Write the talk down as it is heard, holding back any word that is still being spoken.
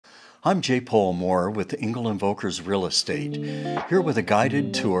I'm JPaul Moore with Engel & Volker's Real Estate, here with a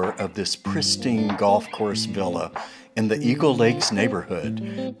guided tour of this pristine golf course villa in the Eagle Lakes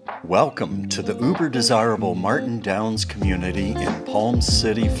neighborhood. Welcome to the uber-desirable Martin Downs community in Palm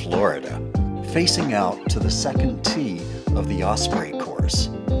City, Florida, facing out to the second tee of the Osprey course.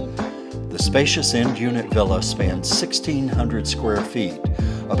 The spacious end-unit villa spans 1,600 square feet,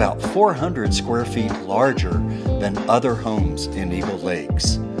 about 400 square feet larger than other homes in Eagle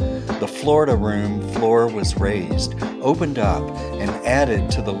Lakes. The Florida room floor was raised, opened up, and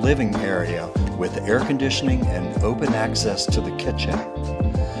added to the living area with air conditioning and open access to the kitchen.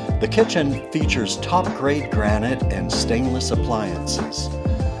 The kitchen features top-grade granite and stainless appliances.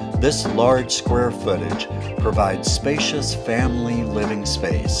 This large square footage provides spacious family living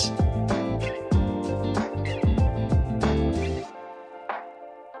space.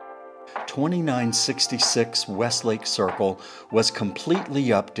 (2966) Westlake Circle was completely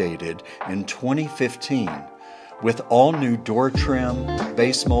updated in 2015 with all new door trim,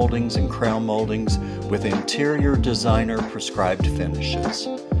 base moldings, and crown moldings with interior designer prescribed finishes.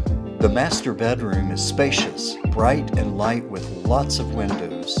 The master bedroom is spacious, bright and light with lots of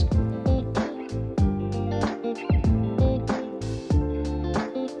windows.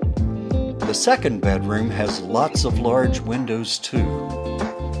 The second bedroom has lots of large windows too.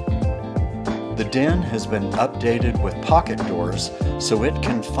 The den has been updated with pocket doors so it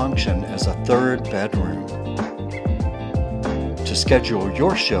can function as a third bedroom. To schedule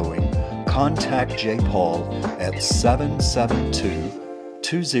your showing, contact JPaul at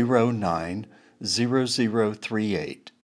 772-209-0038.